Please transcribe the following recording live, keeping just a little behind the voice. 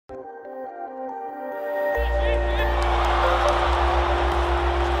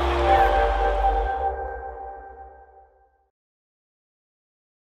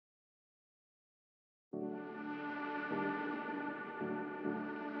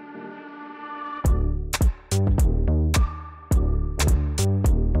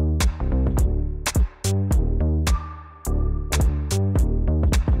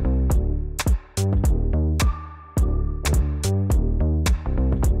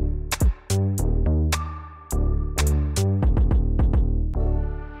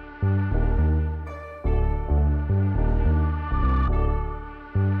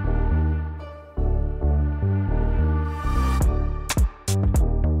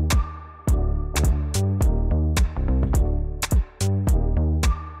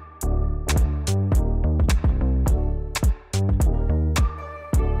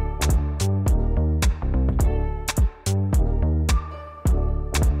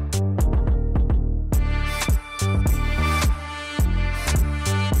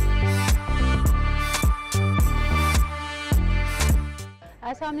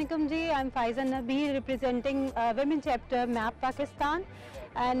Assalamualaikum ji. I'm Faiza Nabi representing women chapter MAP Pakistan,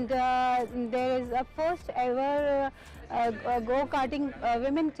 and there is a first ever go-karting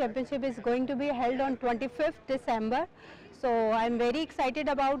women championship is going to be held on 25th December. So I'm very excited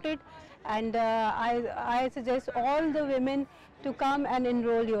about it, and I suggest all the women to come and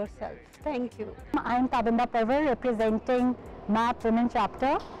enroll yourself. Thank you. I'm Tabinda Perver representing MAP Women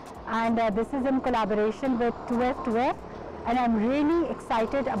Chapter, and this is in collaboration with 2F2F, and I'm really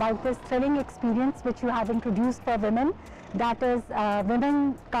excited about this thrilling experience which you have introduced for women. That is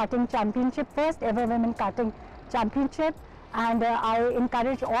Women Karting Championship, first ever Women Karting Championship, and I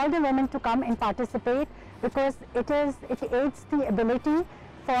encourage all the women to come and participate, because it aids the ability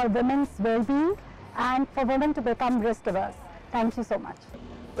for women's well-being and for women to become risk averse. Thank you so much.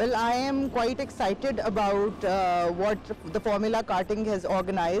 Well, I am quite excited about what the Formula Karting has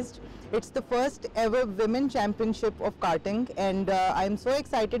organized. It's the first ever women championship of karting, and I'm so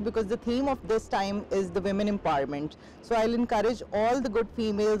excited because the theme of this time is the women empowerment. So I'll encourage all the good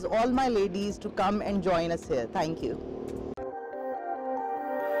females, all my ladies, to come and join us here. Thank you.